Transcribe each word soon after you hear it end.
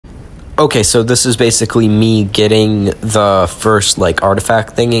Okay, so this is basically me getting the first, like,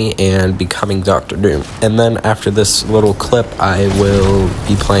 artifact thingy and becoming Dr. Doom. And then after this little clip, I will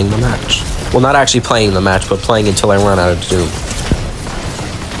be playing the match. Well, not actually playing the match, but playing until I run out of Doom.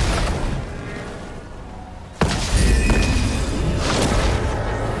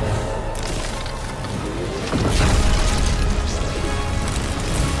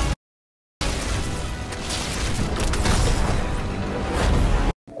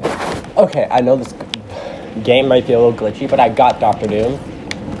 Okay, I know this game might be a little glitchy, but I got Dr. Doom.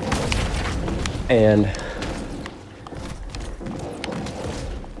 And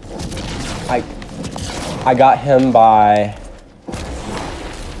I got him by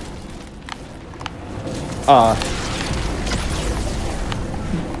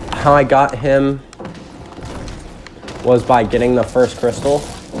how I got him was by getting the first crystal.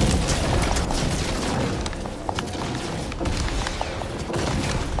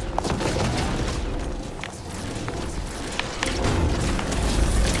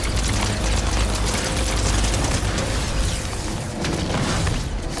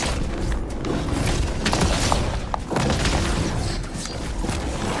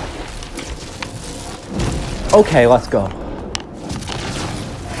 Okay, let's go.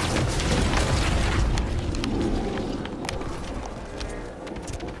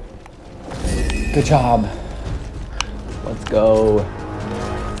 Good job. Let's go.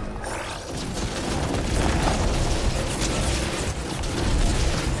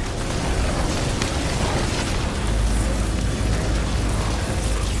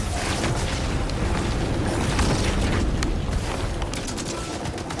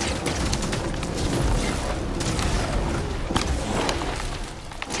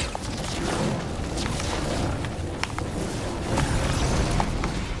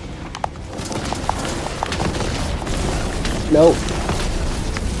 Nope.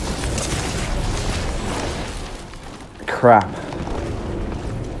 Crap.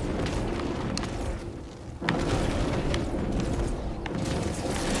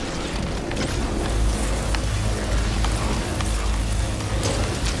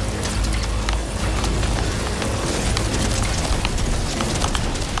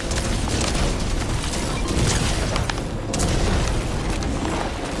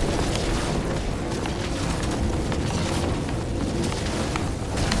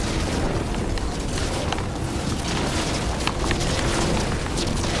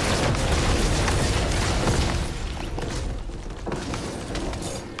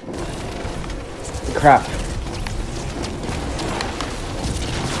 Crap.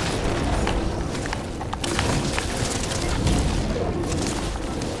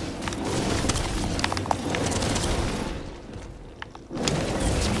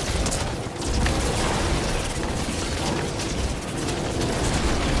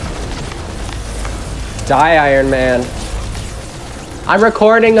 Die, Iron Man. I'm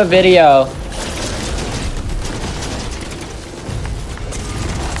recording a video.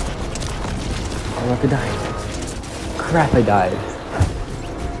 Oh, look, I died. Crap, I died.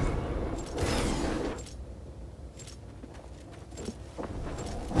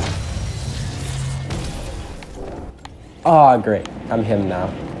 Oh, great. I'm him now.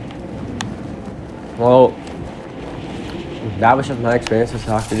 Well, that was just my experience with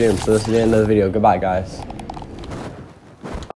Dr. Doom. So this is the end of the video. Goodbye, guys.